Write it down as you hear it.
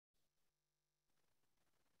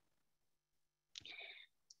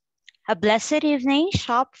A blessed evening,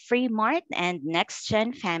 Shop Free Mart and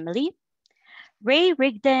NexGen family. Ray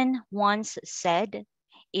Rigdon once said,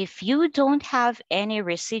 if you don't have any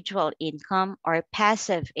residual income or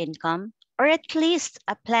passive income, or at least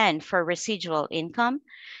a plan for residual income,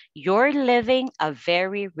 you're living a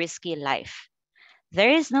very risky life.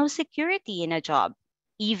 There is no security in a job,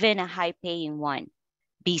 even a high paying one.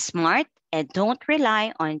 Be smart and don't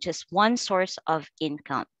rely on just one source of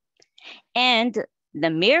income. And the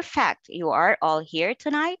mere fact you are all here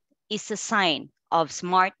tonight is a sign of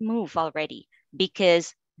smart move already,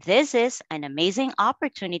 because this is an amazing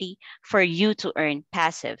opportunity for you to earn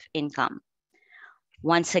passive income.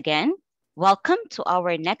 Once again, welcome to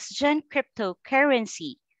our NextGen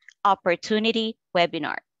cryptocurrency opportunity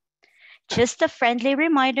webinar. Just a friendly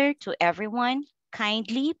reminder to everyone,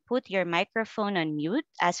 kindly put your microphone on mute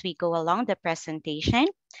as we go along the presentation.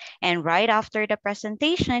 And right after the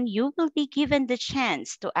presentation, you will be given the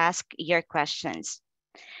chance to ask your questions.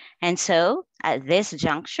 And so at this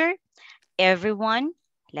juncture, everyone,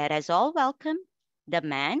 let us all welcome the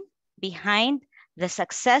man behind the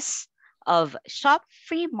success of Shop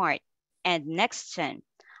Free Mart and NextGen,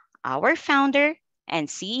 our founder and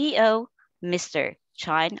CEO, Mr.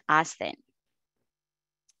 John Austin.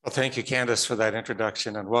 Well, thank you, Candace, for that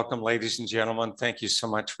introduction, and welcome, ladies and gentlemen. Thank you so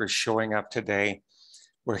much for showing up today.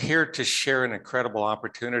 We're here to share an incredible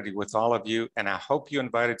opportunity with all of you, and I hope you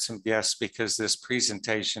invited some guests because this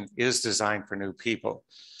presentation is designed for new people.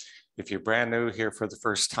 If you're brand new here for the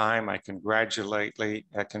first time, I congratulate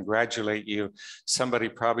you. Somebody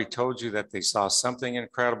probably told you that they saw something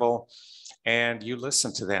incredible and you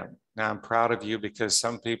listened to them. Now, I'm proud of you because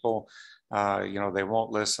some people, they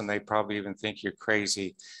won't listen. They probably even think you're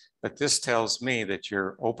crazy. But this tells me that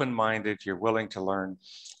you're open-minded, you're willing to learn,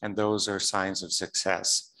 and those are signs of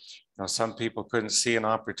success. Some people couldn't see an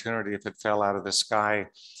opportunity if it fell out of the sky,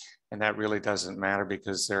 and that really doesn't matter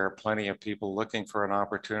because there are plenty of people looking for an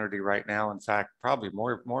opportunity right now. In fact, probably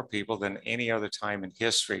more people than any other time in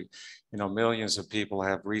history. Millions of people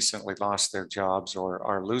have recently lost their jobs or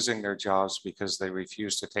are losing their jobs because they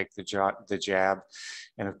refuse to take the jab.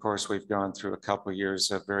 And of course, we've gone through a couple of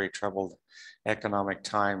years of very troubled economic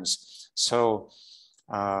times. So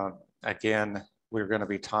again, we're going to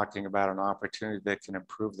be talking about an opportunity that can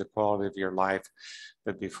improve the quality of your life.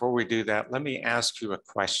 But before we do that, let me ask you a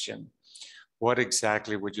question. What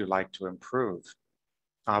exactly would you like to improve?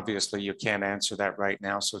 Obviously, you can't answer that right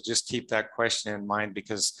now. So just keep that question in mind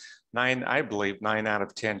because I believe 9 out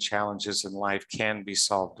of 10 challenges in life can be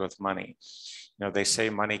solved with money. They say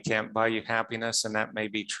money can't buy you happiness, and that may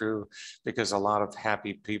be true because a lot of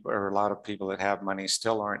happy people or a lot of people that have money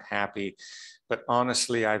still aren't happy. But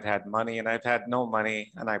honestly, I've had money and I've had no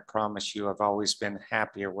money, and I promise you I've always been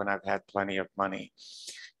happier when I've had plenty of money.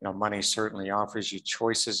 Money certainly offers you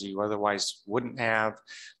choices you otherwise wouldn't have,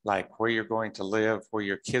 like where you're going to live, where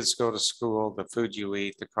your kids go to school, the food you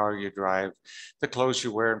eat, the car you drive, the clothes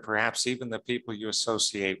you wear, and perhaps even the people you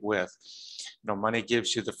associate with. Money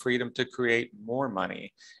gives you the freedom to create more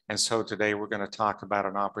money. And so today we're going to talk about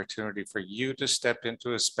an opportunity for you to step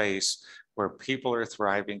into a space where people are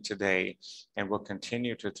thriving today and will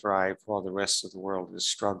continue to thrive while the rest of the world is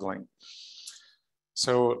struggling.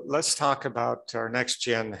 So let's talk about our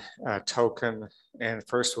NextGen token. And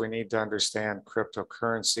first we need to understand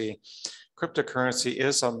cryptocurrency. Cryptocurrency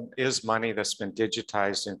is money that's been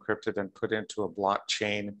digitized, encrypted, and put into a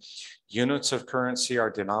blockchain. Units of currency are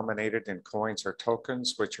denominated in coins or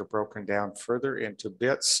tokens, which are broken down further into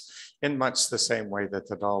bits in much the same way that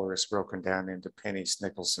the dollar is broken down into pennies,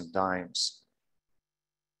 nickels, and dimes.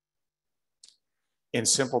 In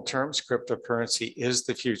simple terms, cryptocurrency is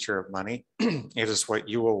the future of money. It is what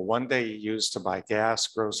you will one day use to buy gas,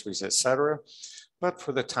 groceries, etc. But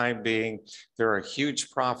for the time being, there are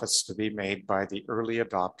huge profits to be made by the early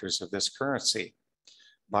adopters of this currency.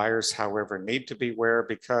 Buyers, however, need to beware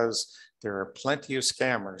because there are plenty of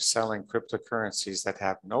scammers selling cryptocurrencies that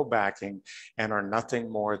have no backing and are nothing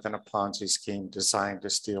more than a Ponzi scheme designed to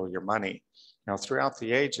steal your money. Throughout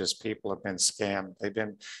the ages, people have been scammed. They've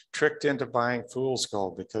been tricked into buying fool's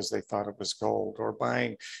gold because they thought it was gold, or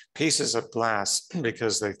buying pieces of glass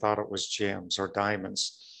because they thought it was gems or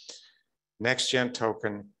diamonds. NextGen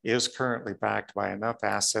token is currently backed by enough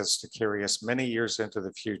assets to carry us many years into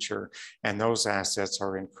the future, and those assets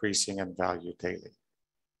are increasing in value daily.